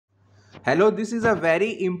Hello, this is a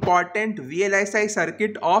very important VLSI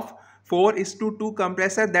circuit of 4:2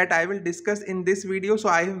 compressor that I will discuss in this video. So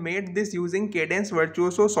I have made this using Cadence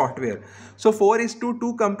Virtuoso software. So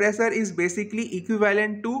 4:2 compressor is basically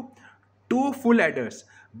equivalent to two full adders,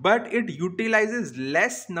 but it utilizes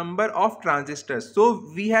less number of transistors. So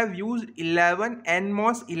we have used 11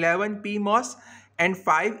 NMOS, 11 PMOS and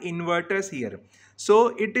 5 inverters here. So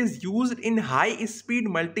it is used in high speed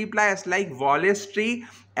multipliers like Wallace tree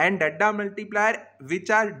and Dada multiplier,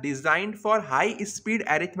 which are designed for high speed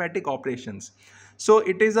arithmetic operations. So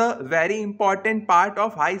it is a very important part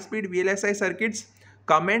of high speed VLSI circuits.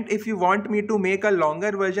 Comment if you want me to make a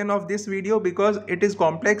longer version of this video because it is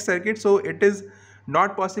complex circuit, so it is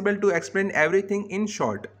not possible to explain everything in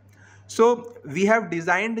short. So we have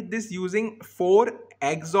designed this using 4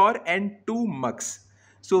 XOR and 2 mux.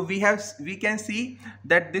 So we can see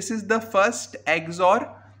that this is the first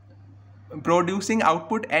XOR producing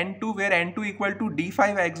output N2, where N2 equal to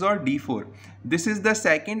D5 XOR D4. This is the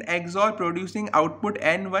second XOR producing output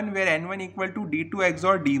N1, where N1 equal to D2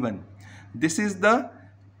 XOR D1. This is the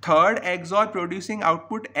third XOR producing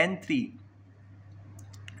output N3.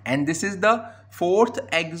 And this is the fourth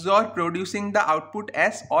XOR producing the output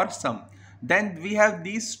S or sum. Then we have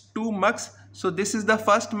these two mux. So this is the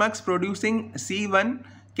first mux producing C1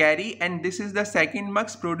 carry, and this is the second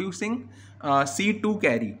mux producing C2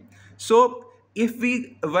 carry. So if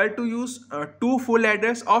we were to use two full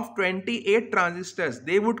adders of 28 transistors,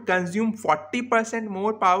 they would consume 40%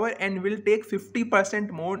 more power and will take 15%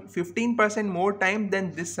 more time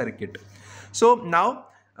than this circuit. So now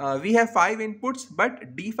we have 5 inputs,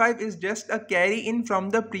 but D5 is just a carry in from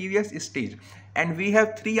the previous stage, and we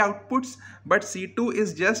have 3 outputs, but C2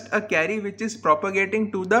 is just a carry which is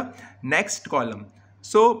propagating to the next column.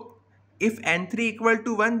 So if N3 equal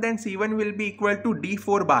to 1, then C1 will be equal to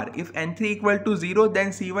D4 bar. If N3 equal to 0, then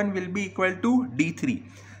C1 will be equal to D3.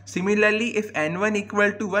 Similarly, if N1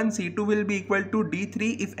 equal to 1, C2 will be equal to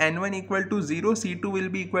D3. If N1 equal to 0, C2 will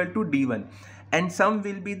be equal to D1. And sum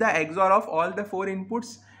will be the XOR of all the 4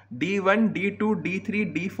 inputs, D1, D2,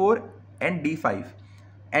 D3, D4 and D5.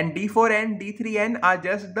 And D4 and D3N are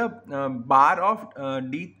just the bar of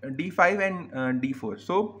D5 and D4.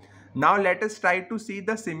 So now let us try to see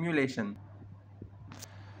the simulation.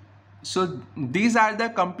 So these are the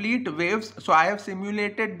complete waves. So I have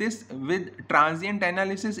simulated this with transient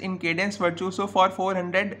analysis in Cadence Virtuoso for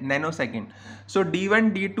 400 nanosecond. So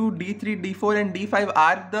D1, D2, D3, D4 and D5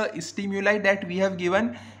 are the stimuli that we have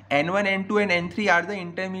given. N1, N2 and N3 are the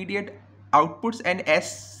intermediate outputs, and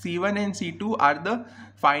S, C1 and C2 are the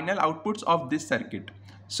final outputs of this circuit.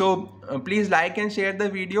 So please like and share the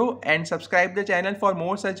video and subscribe the channel for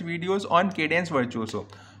more such videos on Cadence Virtuoso.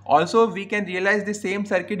 Also, we can realize the same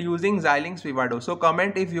circuit using Xilinx Vivado. So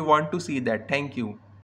comment if you want to see that. Thank you.